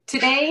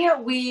Today,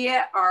 we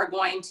are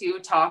going to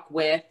talk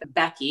with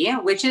Becky,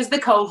 which is the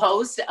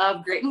co-host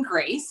of Grit and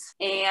Grace.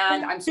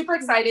 And I'm super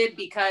excited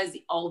because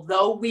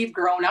although we've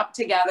grown up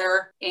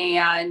together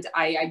and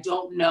I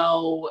don't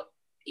know,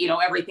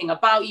 everything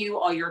about you,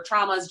 all your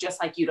traumas,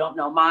 just like you don't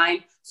know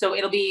mine. So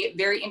it'll be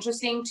very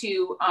interesting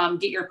to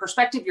get your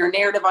perspective, your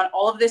narrative on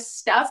all of this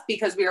stuff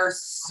because we are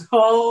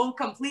so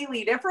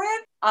completely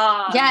different.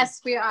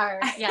 Yes, we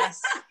are.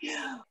 Yes.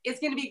 It's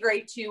going to be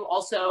great to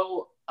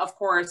also, of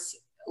course,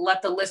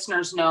 let the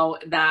listeners know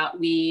that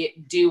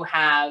we do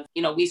have,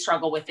 we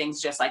struggle with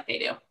things just like they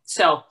do.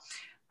 So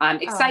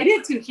I'm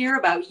excited to hear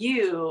about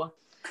you.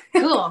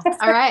 Cool.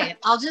 All right.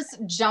 I'll just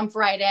jump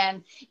right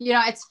in.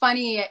 It's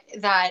funny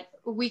that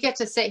we get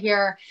to sit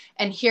here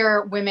and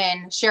hear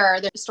women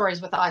share their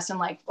stories with us and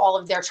like all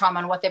of their trauma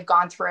and what they've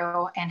gone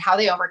through and how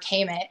they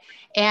overcame it.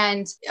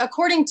 And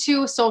according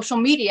to social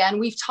media, and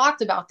we've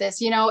talked about this,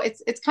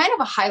 it's kind of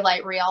a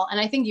highlight reel. And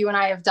I think you and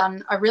I have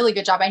done a really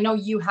good job. I know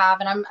you have,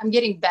 and I'm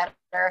getting better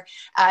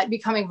at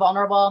becoming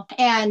vulnerable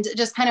and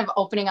just kind of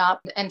opening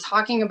up and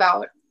talking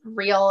about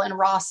real and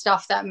raw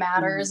stuff that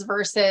matters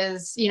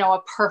versus, a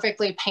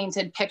perfectly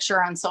painted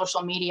picture on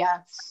social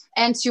media.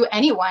 And to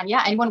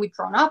anyone we've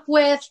grown up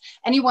with,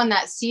 anyone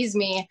that sees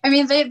me, I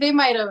mean, they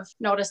might have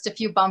noticed a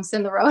few bumps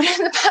in the road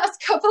in the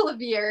past couple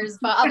of years,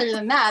 but other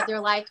than that,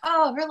 they're like,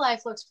 oh, her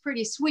life looks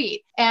pretty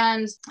sweet.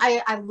 And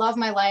I love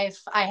my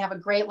life. I have a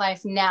great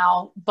life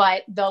now,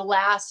 but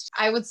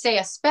I would say,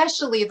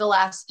 especially the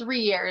last 3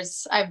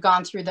 years, I've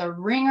gone through the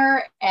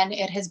ringer and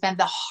it has been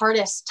the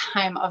hardest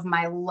time of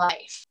my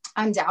life.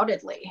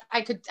 Undoubtedly.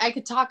 I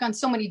could talk on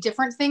so many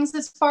different things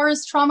as far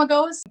as trauma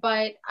goes,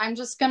 but I'm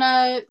just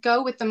gonna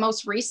go with the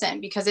most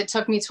recent because it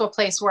took me to a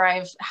place where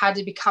I've had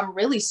to become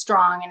really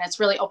strong, and it's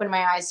really opened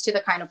my eyes to the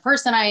kind of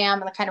person I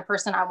am and the kind of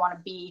person I want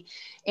to be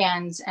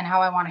and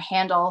how I want to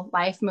handle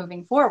life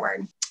moving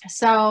forward.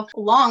 So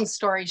long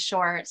story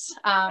short,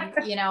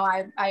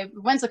 I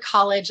went to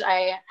college.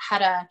 I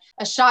had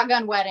a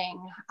shotgun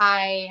wedding.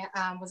 I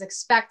was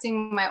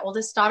expecting my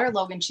oldest daughter,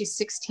 Logan. She's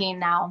 16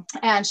 now,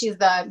 and she's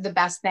the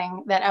best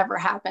thing that ever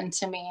happened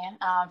to me,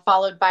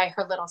 followed by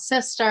her little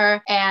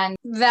sister. And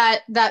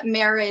that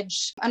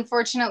marriage,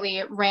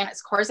 unfortunately, ran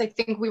its course. I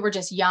think we were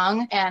just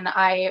young, and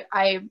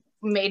I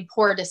made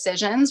poor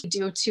decisions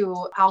due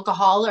to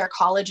alcohol or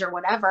college or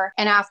whatever.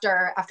 And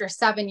after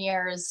 7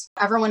 years,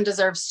 everyone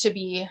deserves to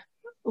be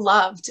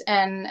loved.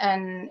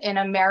 And in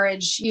a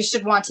marriage, you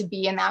should want to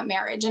be in that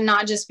marriage and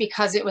not just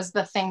because it was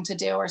the thing to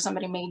do or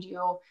somebody made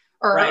you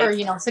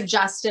or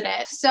suggested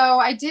it. So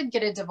I did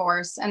get a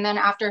divorce. And then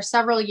after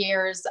several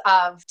years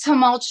of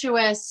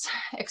tumultuous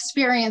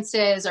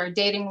experiences or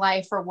dating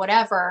life or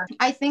whatever,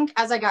 I think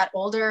as I got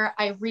older,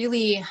 I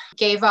really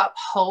gave up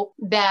hope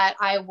that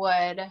I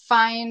would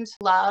find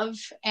love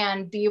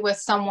and be with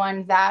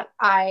someone that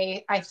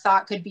I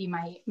thought could be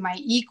my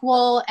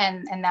equal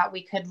and that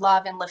we could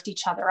love and lift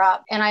each other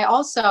up. And I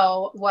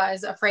also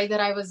was afraid that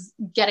I was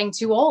getting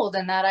too old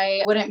and that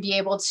I wouldn't be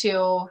able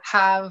to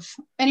have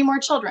any more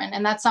children.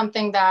 And that's something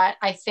that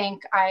I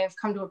think I've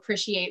come to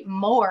appreciate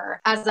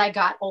more as I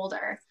got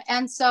older.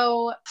 And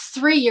so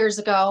 3 years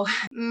ago,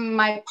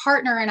 my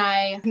partner and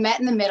I met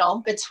in the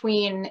middle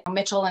between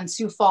Mitchell and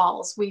Sioux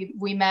Falls.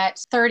 We met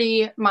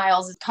 30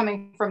 miles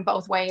coming from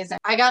both ways. And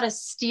I got a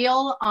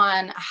steal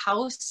on a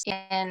house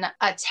in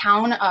a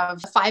town of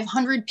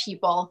 500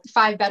 people,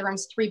 5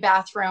 bedrooms, 3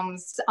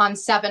 bathrooms on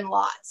 7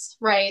 lots,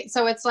 right?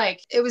 So it's like,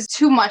 it was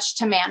too much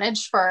to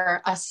manage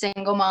for a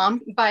single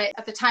mom. But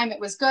at the time it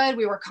was good.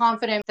 We were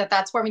confident that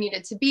that's where we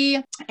needed to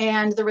be.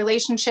 And the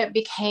relationship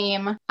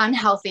became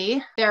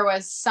unhealthy. There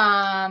was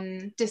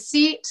some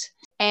deceit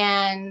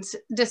and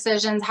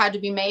decisions had to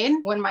be made.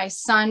 When my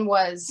son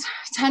was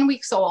 10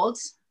 weeks old,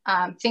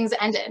 things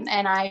ended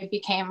and I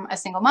became a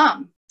single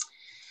mom.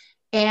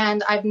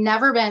 And I've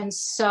never been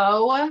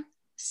so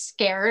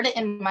scared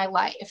in my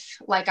life.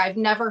 Like I've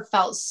never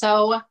felt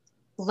so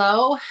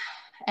low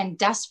and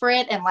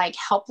desperate and like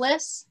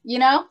helpless,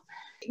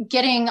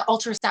 getting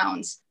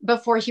ultrasounds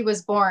before he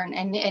was born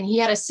and he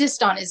had a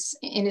cyst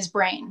in his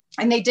brain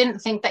and they didn't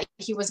think that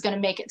he was going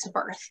to make it to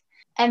birth.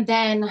 And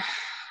then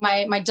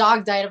my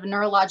dog died of a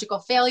neurological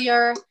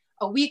failure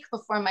a week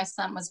before my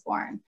son was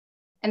born.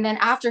 And then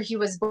after he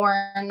was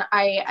born,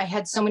 I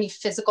had so many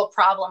physical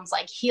problems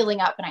like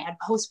healing up and I had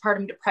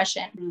postpartum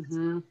depression.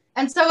 Mm-hmm.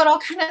 And so it all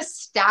kind of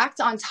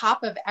stacked on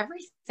top of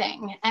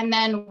everything. And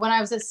then when I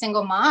was a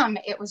single mom,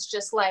 it was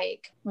just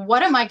like,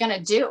 what am I going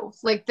to do?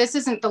 Like, this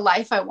isn't the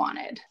life I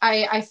wanted.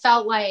 I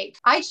felt like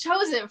I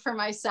chose it for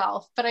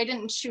myself, but I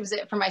didn't choose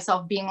it for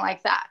myself being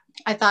like that.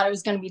 I thought it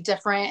was going to be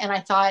different. And I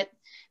thought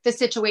the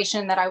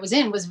situation that I was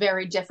in was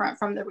very different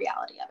from the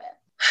reality of it.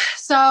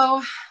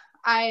 So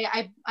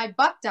I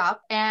bucked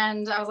up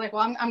and I was like,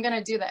 well, I'm going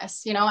to do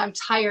this. I'm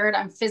tired.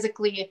 I'm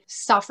physically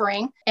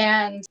suffering.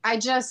 And I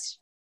just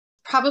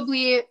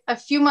probably a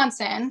few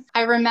months in,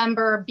 I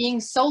remember being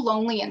so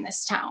lonely in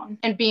this town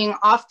and being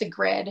off the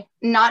grid,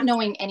 not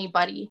knowing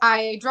anybody.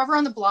 I drove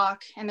around the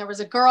block and there was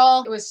a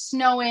girl, it was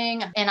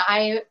snowing, and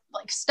I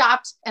like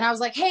stopped and I was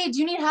like, hey, do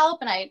you need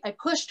help? And I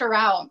pushed her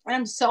out. And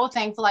I'm so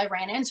thankful I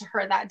ran into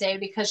her that day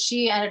because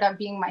she ended up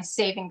being my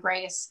saving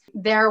grace.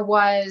 There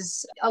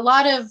was a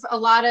lot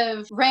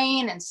of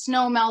rain and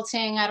snow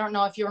melting. I don't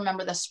know if you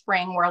remember the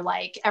spring where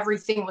like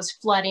everything was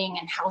flooding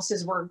and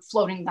houses were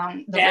floating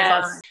down the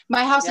river.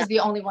 My house is the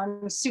only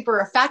one super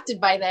affected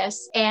by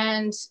this.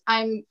 And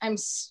I'm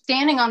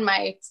standing on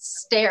my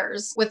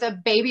stairs with a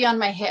baby on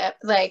my hip.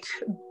 Like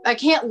I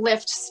can't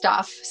lift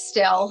stuff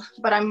still,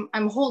 but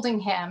I'm holding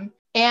him.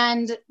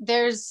 And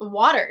there's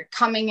water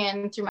coming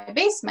in through my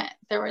basement.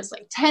 There was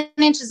like 10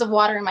 inches of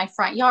water in my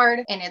front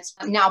yard, and it's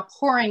now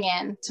pouring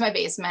in to my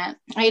basement.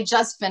 I had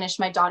just finished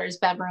my daughter's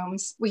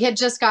bedrooms. We had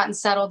just gotten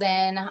settled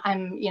in.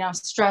 I'm,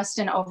 stressed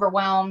and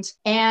overwhelmed.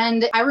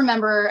 And I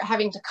remember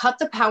having to cut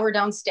the power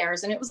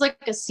downstairs, and it was like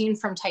a scene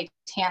from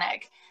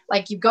Titanic.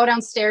 Like you go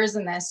downstairs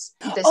in this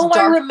dark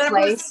I remember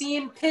place.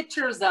 seeing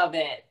pictures of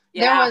it.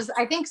 There was,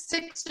 I think,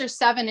 6 or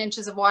 7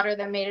 inches of water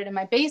that made it in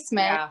my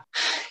basement. Yeah.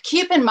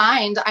 Keep in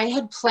mind, I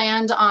had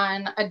planned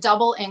on a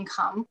double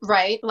income,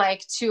 right?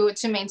 Like to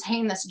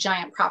maintain this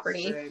giant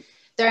property. Right.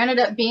 There ended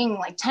up being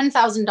like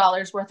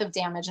 $10,000 worth of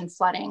damage and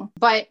flooding.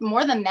 But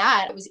more than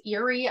that, it was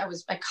eerie.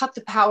 I cut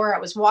the power. I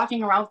was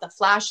walking around with a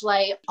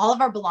flashlight. All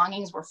of our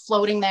belongings were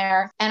floating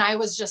there. And I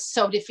was just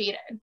so defeated.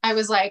 I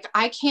was like,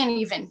 I can't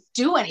even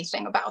do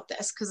anything about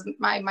this because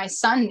my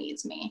son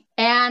needs me.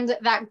 And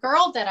that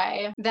girl that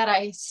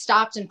I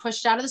stopped and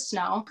pushed out of the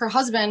snow, her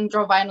husband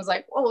drove by and was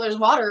like, oh, there's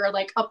water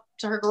like up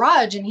to her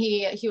garage. And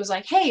he was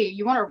like, hey,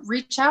 you want to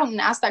reach out and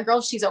ask that girl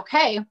if she's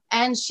okay?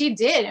 And she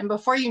did. And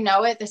before you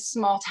know it, this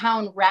small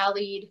town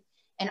rallied,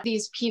 and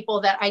these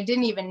people that I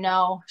didn't even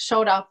know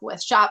showed up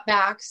with shop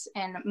vacs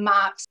and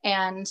mops.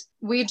 And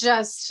we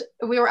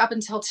were up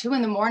until 2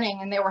 a.m.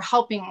 and they were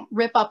helping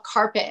rip up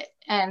carpet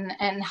and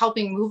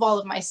helping move all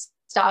of my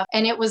stuff.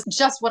 And it was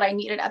just what I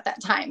needed at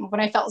that time when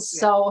I felt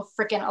so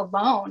freaking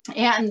alone.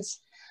 And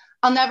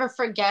I'll never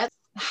forget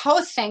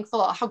how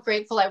thankful, how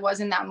grateful I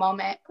was in that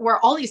moment where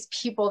all these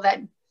people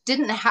that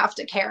didn't have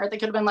to care, they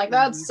could have been like,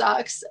 that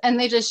sucks. And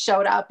they just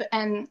showed up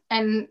and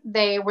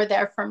they were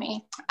there for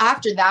me.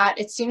 After that,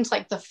 it seems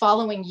like the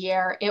following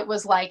year, it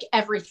was like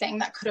everything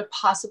that could have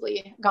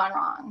possibly gone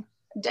wrong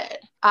did.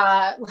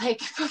 Like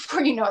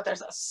before you know it,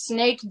 there's a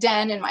snake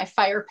den in my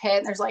fire pit.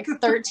 And there's like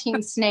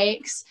 13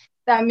 snakes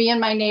that me and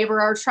my neighbor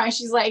are trying.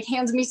 She's like,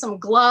 hands me some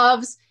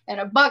gloves and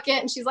a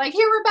bucket. And she's like,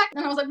 here, Rebecca.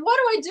 And I was like, what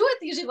do I do with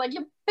these? She's like,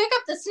 you pick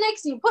up the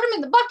snakes and you put them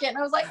in the bucket. And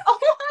I was like, oh,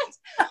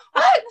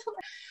 what?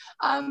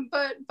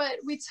 But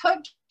we took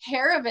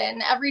care of it.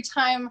 And every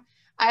time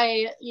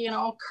I,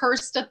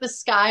 cursed at the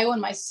sky when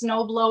my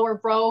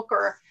snowblower broke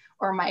or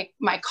my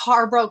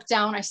car broke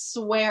down, I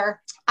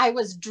swear I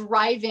was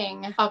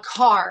driving a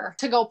car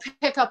to go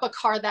pick up a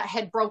car that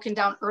had broken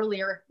down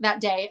earlier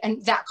that day.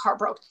 And that car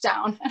broke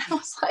down. And I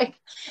was like,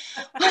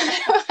 what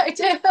do I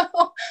do?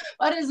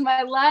 What is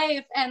my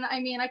life? And I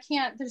mean, I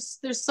can't,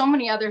 there's so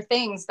many other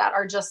things that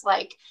are just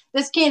like,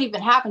 this can't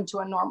even happen to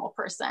a normal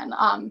person.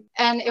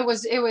 And it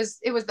was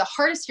the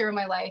hardest year of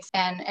my life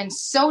and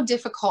so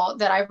difficult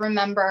that I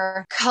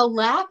remember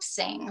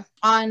collapsing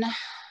on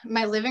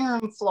my living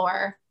room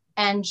floor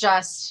and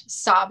just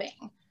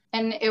sobbing.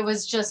 And it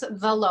was just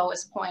the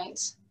lowest point.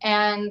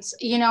 And,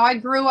 I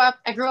grew up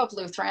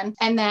Lutheran.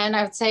 And then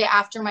I would say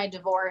after my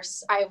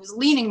divorce, I was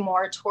leaning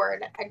more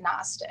toward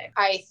agnostic.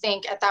 I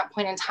think at that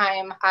point in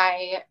time,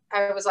 I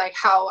was like,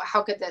 how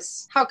could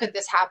this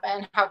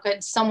happen? How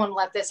could someone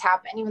let this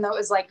happen? Even though it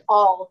was like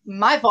all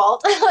my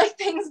fault, like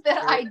things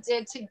that I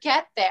did to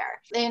get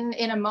there.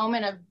 In a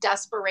moment of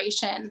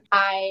desperation,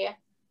 I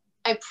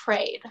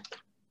prayed.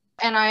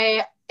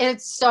 And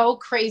it's so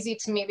crazy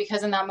to me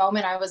because in that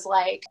moment I was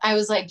like,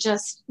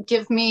 just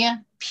give me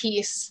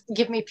peace.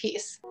 Give me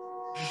peace.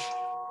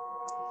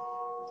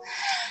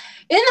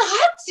 In the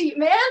hot seat,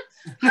 man.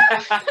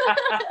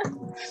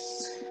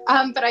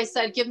 But I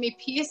said, give me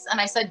peace.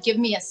 And I said, give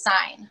me a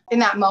sign. In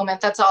that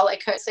moment, that's all I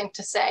could think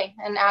to say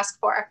and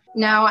ask for.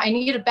 Now I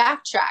need to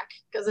backtrack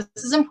because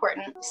this is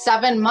important.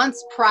 7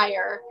 months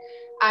prior,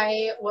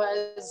 I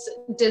was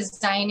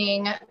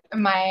designing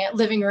my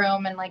living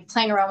room and like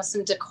playing around with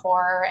some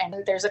decor. And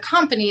there's a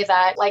company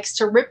that likes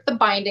to rip the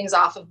bindings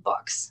off of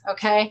books.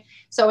 Okay.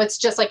 So it's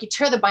just like you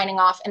tear the binding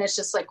off and it's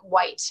just like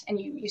white and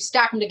you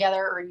stack them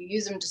together or you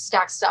use them to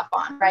stack stuff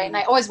on. Right. And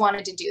I always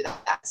wanted to do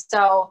that.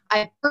 So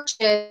I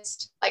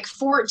purchased like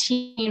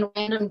 14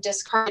 random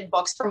discarded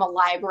books from a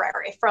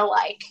library for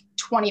like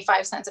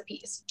 25 cents a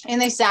piece.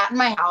 And they sat in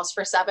my house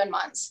for 7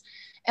 months.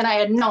 And I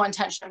had no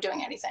intention of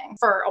doing anything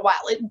for a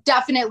while. It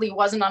definitely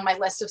wasn't on my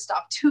list of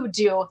stuff to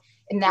do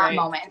in that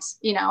moment.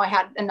 I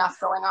had enough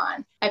going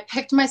on. I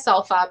picked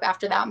myself up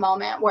after that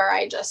moment where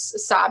I just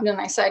sobbed and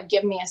I said,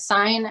 give me a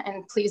sign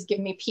and please give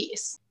me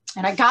peace.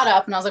 And I got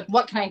up and I was like,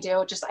 what can I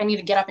do? I need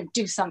to get up and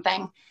do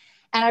something.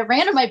 And I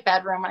ran to my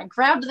bedroom and I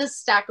grabbed this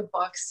stack of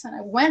books and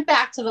I went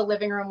back to the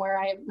living room where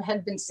I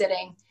had been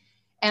sitting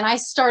and I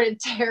started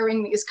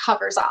tearing these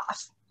covers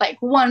off, like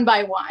one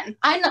by one.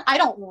 I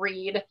don't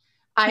read.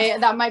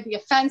 That might be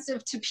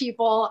offensive to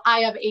people. I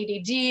have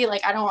ADD.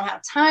 Like, I don't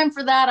have time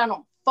for that. I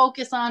don't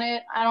focus on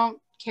it. I don't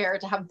care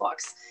to have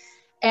books.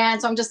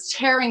 And so I'm just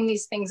tearing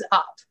these things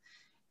up.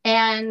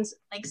 And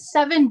like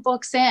 7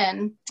 books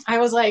in, I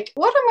was like,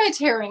 what am I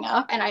tearing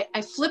up? And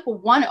I flip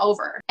one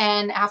over.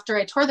 And after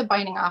I tore the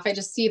binding off, I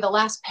just see the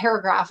last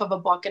paragraph of a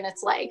book, and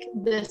it's like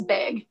this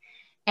big.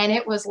 And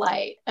it was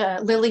like,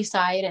 Lily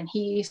sighed and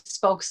he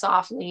spoke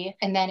softly.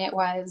 And then it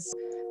was,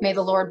 may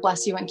the Lord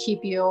bless you and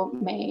keep you.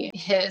 May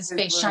his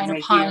face shine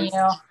upon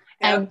you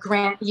and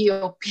grant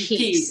you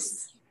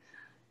peace.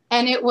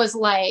 And it was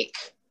like,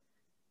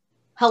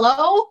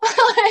 hello?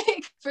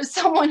 Like, for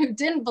someone who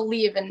didn't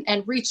believe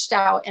and reached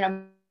out in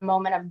a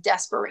moment of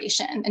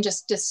desperation and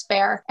just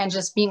despair and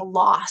just being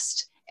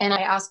lost. And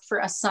I asked for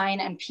a sign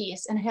and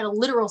peace. And I had a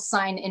literal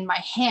sign in my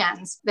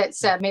hands that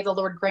said, may the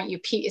Lord grant you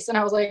peace. And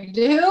I was like,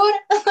 dude,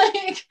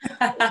 like,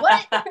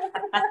 what?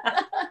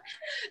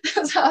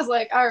 So I was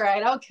like, all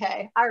right,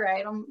 okay. All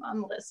right.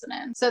 I'm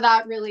listening. So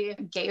that really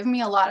gave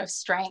me a lot of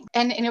strength.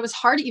 And it was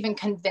hard to even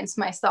convince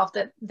myself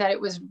that it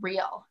was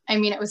real. I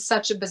mean, it was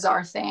such a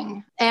bizarre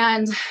thing.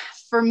 And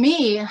for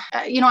me,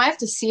 I have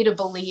to see to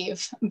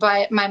believe,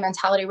 but my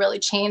mentality really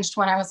changed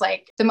when I was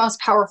like, the most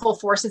powerful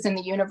forces in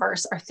the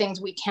universe are things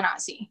we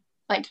cannot see.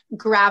 Like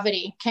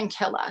gravity can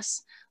kill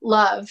us.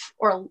 Love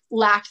or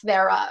lack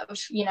thereof,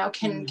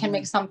 can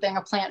make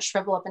a plant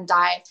shrivel up and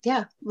die.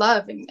 Yeah,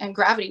 love and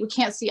gravity. We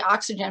can't see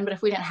oxygen, but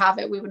if we didn't have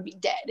it, we would be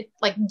dead.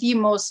 Like the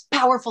most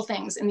powerful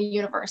things in the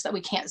universe that we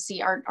can't see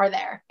are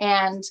there.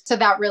 And so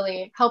that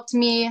really helped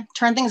me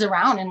turn things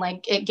around, and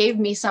like it gave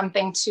me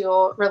something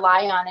to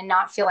rely on and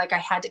not feel like I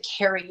had to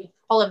carry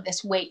all of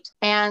this weight.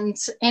 And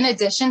in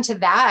addition to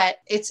that,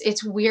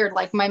 it's weird.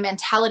 Like my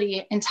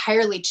mentality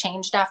entirely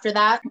changed after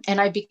that. And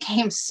I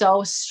became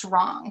so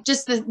strong.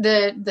 Just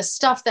the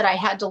stuff that I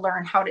had to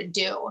learn how to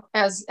do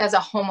as a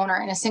homeowner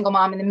and a single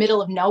mom in the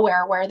middle of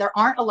nowhere where there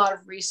aren't a lot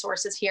of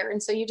resources here.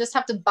 And so you just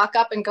have to buck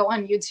up and go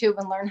on YouTube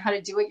and learn how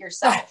to do it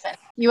yourself. And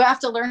you have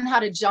to learn how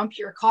to jump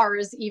your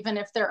cars, even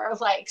if there are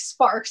like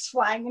sparks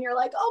flying and you're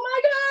like, oh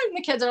my God. And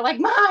the kids are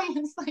like, Mom,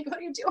 it's like, what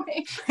are you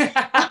doing?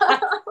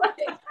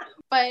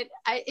 But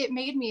it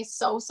made me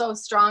so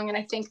strong. And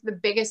I think the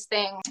biggest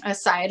thing,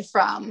 aside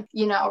from,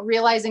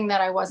 realizing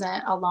that I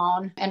wasn't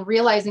alone and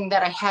realizing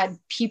that I had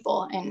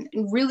people and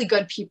really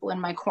good people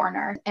in my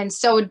corner. And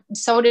so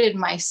did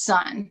my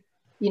son,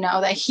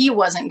 that he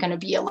wasn't going to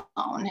be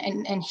alone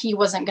and he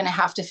wasn't going to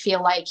have to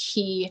feel like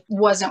he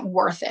wasn't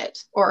worth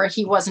it or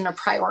he wasn't a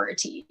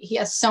priority. He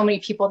has so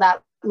many people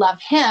that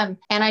love him.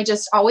 And I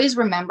just always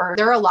remember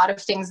there are a lot of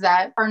things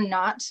that are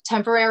not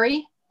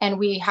temporary, and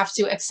we have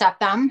to accept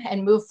them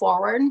and move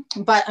forward.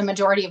 But a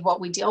majority of what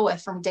we deal with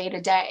from day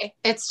to day,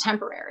 it's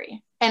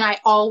temporary. And I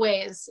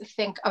always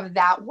think of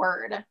that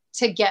word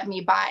to get me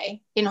by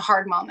in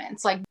hard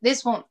moments. Like,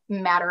 this won't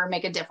matter or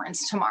make a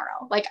difference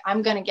tomorrow. Like,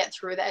 I'm going to get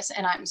through this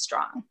and I'm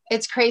strong.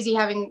 It's crazy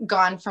having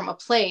gone from a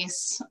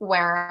place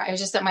where I was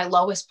just at my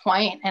lowest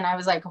point and I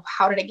was like,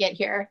 how did I get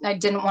here? I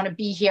didn't want to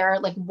be here.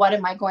 Like, what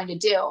am I going to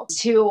do?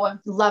 To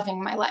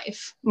loving my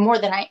life more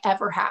than I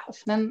ever have.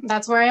 And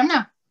that's where I am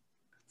now.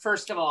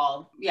 First of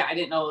all, yeah, I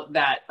didn't know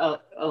that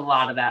a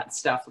lot of that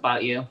stuff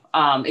about you,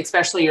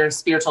 especially your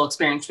spiritual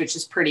experience, which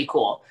is pretty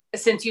cool.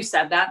 Since you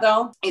said that,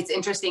 though, it's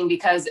interesting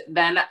because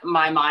then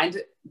my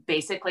mind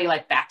basically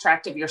like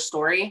backtracked of your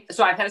story.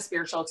 So I've had a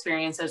spiritual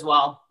experience as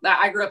well.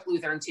 I grew up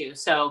Lutheran too.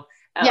 So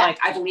like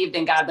I believed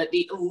in God, but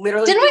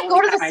literally. Didn't we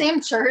go to the same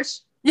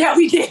church? Yeah,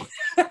 we did.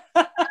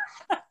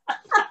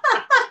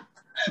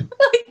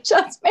 We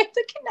just made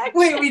the connection.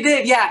 Wait, we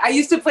did. Yeah. I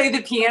used to play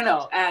the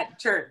piano at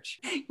church.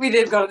 We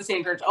did go to the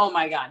same church. Oh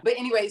my God. But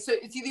anyway, so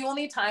it's the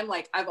only time,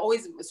 like, I've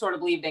always sort of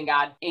believed in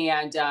God.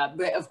 And,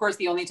 but of course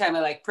the only time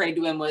I like prayed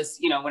to him was,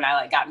 when I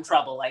like got in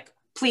trouble, like,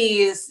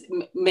 please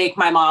make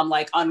my mom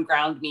like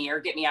unground me or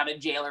get me out of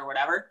jail or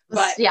whatever.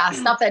 But yeah,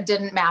 stuff that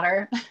didn't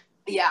matter.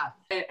 Yeah.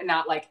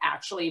 Not like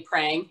actually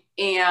praying.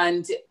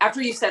 And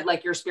after you said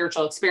like your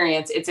spiritual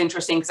experience, it's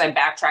interesting because I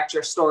backtracked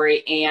your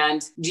story.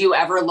 And do you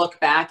ever look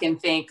back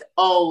and think,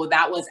 oh,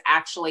 that was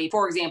actually,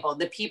 for example,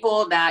 the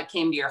people that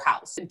came to your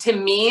house? To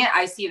me,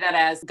 I see that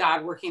as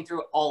God working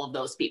through all of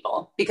those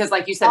people, because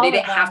like you said, they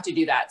didn't have to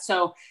do that.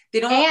 So they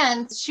don't.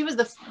 And she was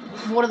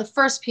one of the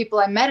first people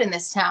I met in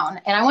this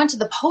town. And I went to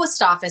the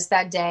post office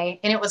that day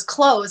and it was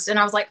closed. And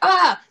I was like,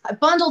 I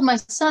bundled my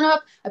son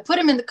up. I put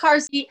him in the car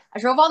seat. I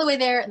drove all the way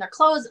there and they're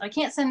closed. I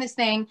can't send this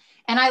thing.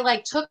 And I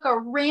like took a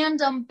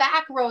random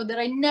back road that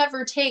I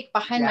never take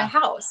behind my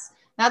house.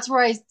 That's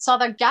where I saw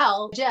that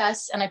gal,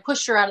 Jess, and I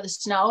pushed her out of the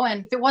snow.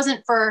 And if it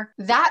wasn't for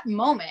that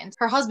moment,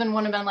 her husband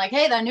wouldn't have been like,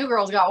 hey, that new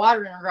girl's got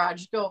water in her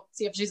garage. Go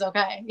see if she's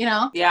okay.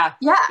 Yeah. Yeah.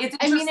 It's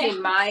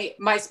interesting.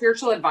 My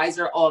spiritual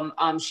advisor,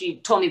 she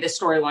told me this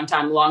story one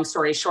time, long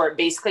story short.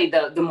 Basically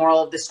the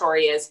moral of the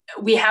story is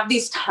we have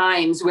these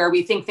times where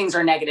we think things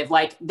are negative,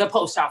 like the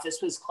post office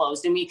was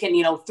closed and we can,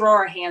 throw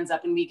our hands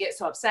up and we get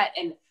so upset.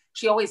 And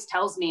she always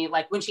tells me,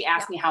 like, when she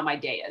asks me how my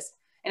day is,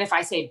 And if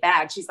I say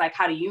bad, she's like,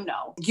 how do you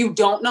know? You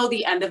don't know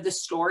the end of the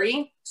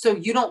story. So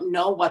you don't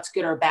know what's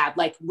good or bad.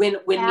 Like when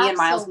me and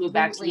Miles moved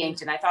back to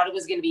Yankton, I thought it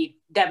was going to be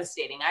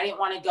devastating. I didn't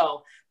want to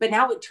go, but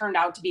now it turned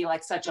out to be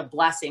like such a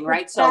blessing,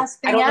 right? So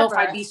I don't know if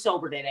I'd be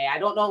sober today. I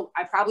don't know.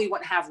 I probably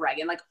wouldn't have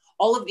Reagan, like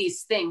all of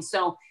these things.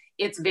 So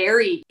it's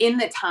very, in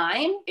the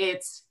time,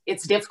 it's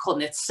difficult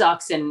and it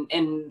sucks and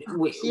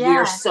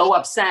we're so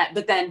upset.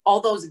 But then all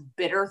those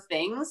bitter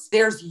things,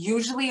 there's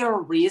usually a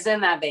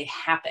reason that they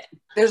happen.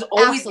 There's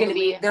always going to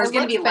be,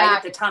 light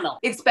at the tunnel,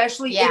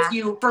 especially if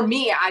you, for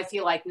me, I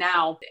feel like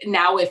now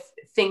if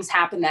things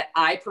happen that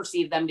I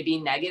perceive them to be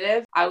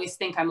negative, I always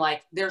think I'm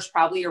like, there's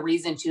probably a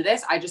reason to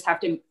this. I just have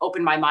to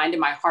open my mind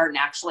and my heart and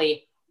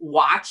actually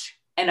watch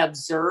and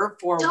observe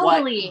for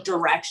what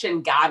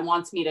direction God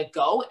wants me to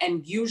go.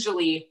 And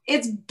usually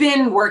it's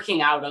been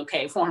working out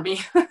okay for me.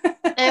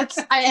 And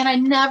I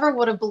never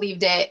would have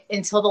believed it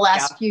until the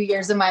last few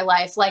years of my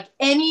life. Like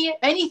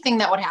anything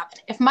that would happen.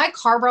 If my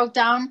car broke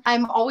down,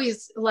 I'm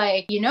always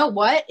like, you know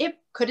what? It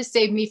could have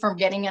saved me from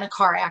getting in a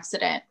car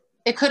accident.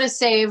 It could have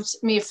saved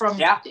me from,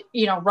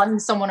 running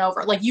someone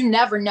over. Like, you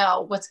never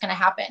know what's going to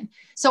happen.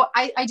 So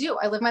I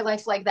live my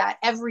life like that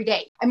every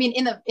day. I mean,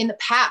 in the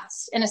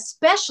past, and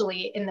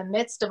especially in the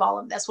midst of all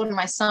of this, when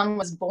my son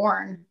was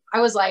born, I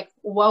was like,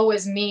 woe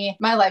is me.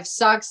 My life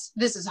sucks.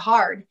 This is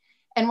hard.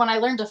 And when I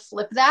learned to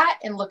flip that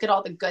and look at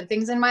all the good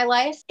things in my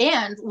life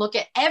and look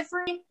at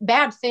every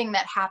bad thing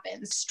that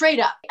happens, straight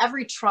up,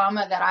 every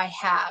trauma that I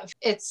have,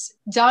 it's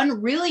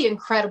done really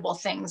incredible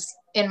things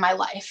in my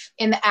life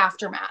in the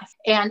aftermath.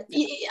 And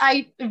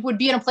I would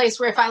be in a place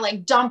where if I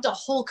like dumped a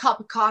whole cup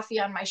of coffee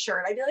on my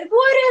shirt, I'd be like,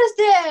 what is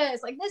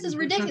this? Like, this is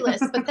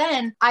ridiculous. But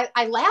then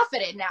I laugh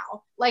at it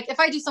now. Like, if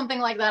I do something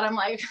like that, I'm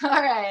like, all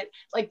right,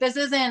 like this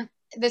isn't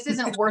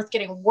worth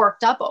getting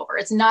worked up over.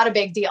 It's not a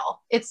big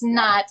deal. It's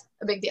not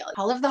a big deal.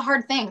 All of the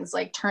hard things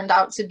like turned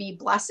out to be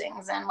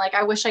blessings. And like,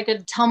 I wish I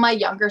could tell my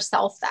younger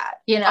self that,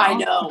 I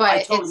know, but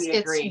I totally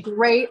agree. It's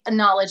great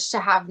knowledge to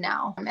have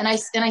now. And I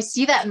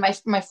see that in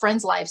my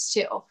friends' lives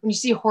too. When you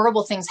see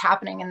horrible things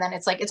happening and then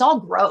it's like, it's all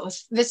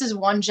growth. This is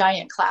one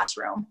giant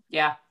classroom.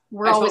 Yeah.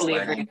 We're always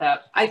learning. Agree with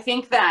that. I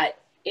think that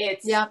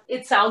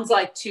it sounds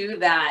like too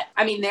that,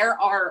 I mean,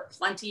 there are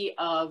plenty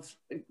of,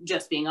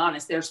 just being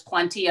honest, there's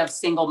plenty of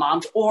single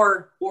moms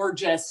or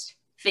just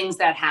things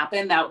that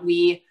happen that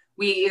we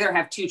either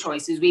have two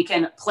choices. We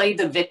can play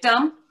the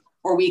victim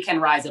or we can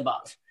rise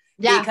above.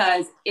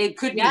 Because it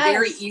could be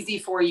very easy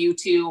for you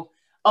to,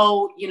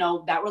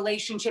 that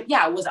relationship,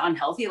 it was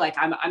unhealthy. Like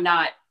I'm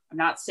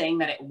not saying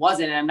that it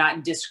wasn't, and I'm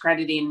not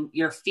discrediting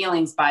your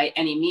feelings by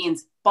any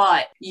means,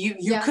 but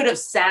you could have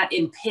sat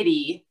in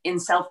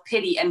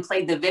self-pity and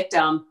played the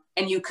victim,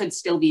 and you could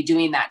still be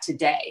doing that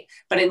today.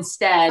 But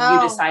instead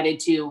you decided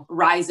to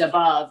rise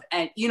above.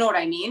 And you know what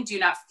I mean? Do you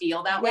not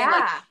feel that way?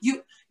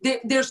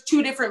 Like there's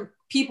two different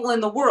people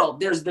in the world.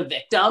 There's the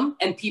victim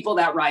and people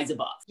that rise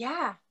above.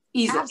 Yeah.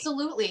 Easily.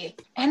 Absolutely.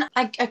 And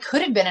I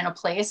could have been in a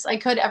place, I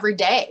could every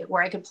day,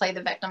 where I could play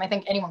the victim. I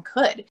think anyone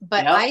could,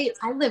 but I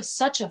live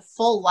such a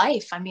full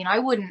life. I mean, I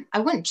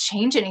wouldn't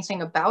change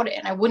anything about it.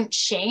 And I wouldn't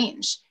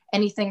change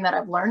anything that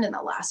I've learned in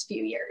the last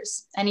few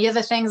years. Any of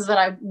the things that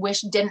I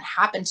wish didn't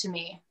happen to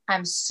me,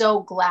 I'm so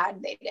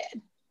glad they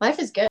did. Life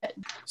is good.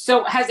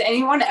 So has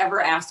anyone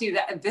ever asked you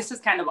that? This is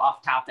kind of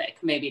off topic,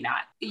 maybe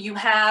not. You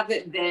have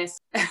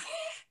this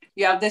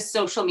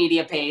social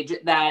media page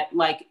that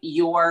like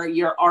your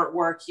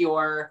artwork,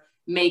 your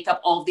makeup,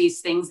 all of these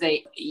things that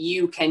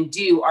you can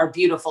do are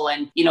beautiful.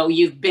 And,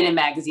 you've been in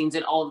magazines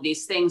and all of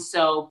these things.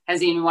 So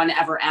has anyone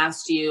ever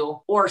asked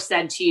you or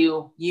said to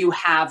you, you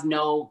have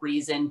no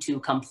reason to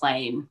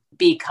complain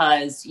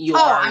because you're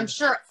I'm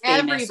sure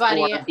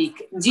everybody,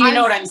 do you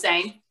know what I'm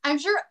saying? I'm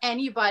sure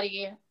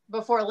anybody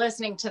before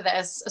listening to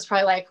this is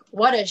probably like,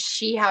 what does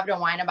she have to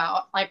whine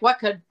about? Like, what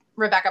could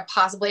Rebecca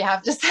possibly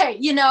have to say,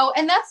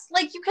 and that's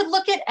like, you could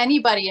look at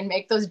anybody and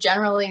make those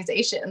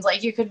generalizations.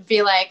 Like, you could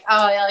be like,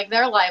 oh yeah, like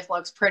their life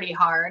looks pretty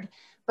hard,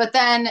 but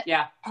then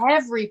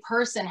every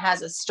person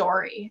has a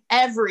story.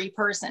 Every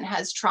person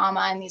has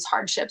trauma and these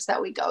hardships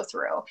that we go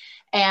through.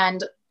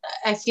 And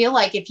I feel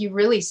like if you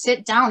really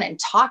sit down and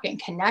talk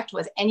and connect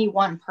with any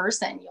one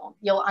person,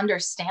 you'll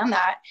understand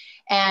that.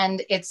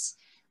 And it's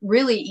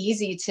really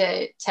easy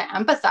to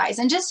empathize.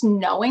 And just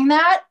knowing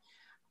that,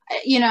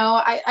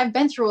 I've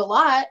been through a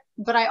lot,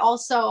 but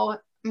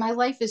my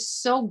life is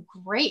so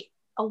great.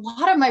 A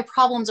lot of my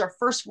problems are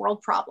first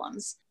world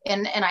problems.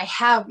 And I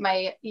have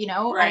I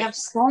have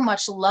so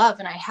much love,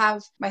 and I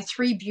have my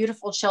 3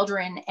 beautiful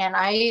children, and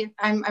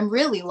I'm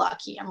really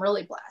lucky. I'm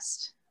really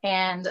blessed.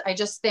 And I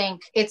just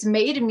think it's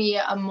made me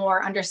a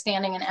more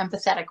understanding and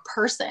empathetic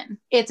person.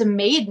 It's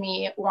made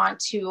me want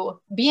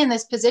to be in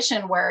this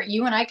position where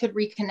you and I could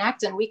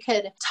reconnect and we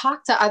could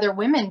talk to other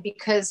women,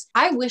 because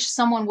I wish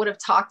someone would have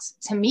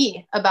talked to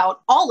me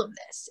about all of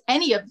this,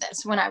 any of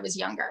this, when I was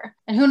younger.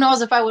 And who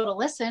knows if I would have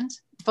listened,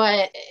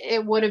 but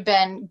it would have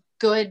been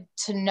good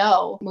to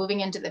know moving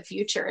into the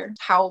future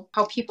how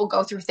people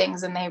go through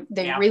things and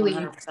they really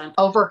 100%.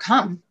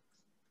 Overcome.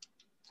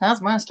 That's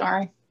my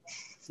story.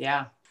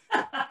 Yeah.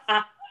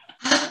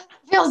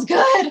 Feels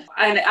good.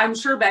 And I'm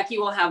sure Becky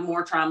will have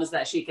more traumas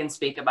that she can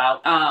speak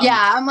about.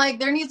 Yeah, I'm like,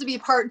 there needs to be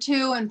part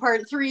 2 and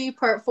part 3,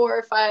 part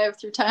 4, 5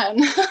 through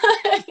 10.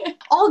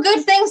 All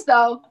good things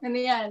though, in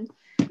the end.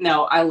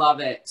 No, I love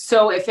it.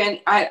 So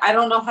I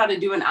don't know how to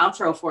do an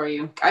outro for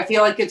you. I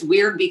feel like it's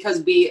weird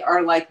because we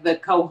are like the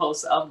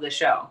co-hosts of the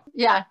show.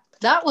 Yeah,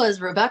 that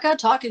was Rebecca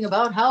talking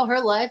about how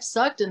her life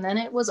sucked and then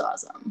it was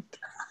awesome.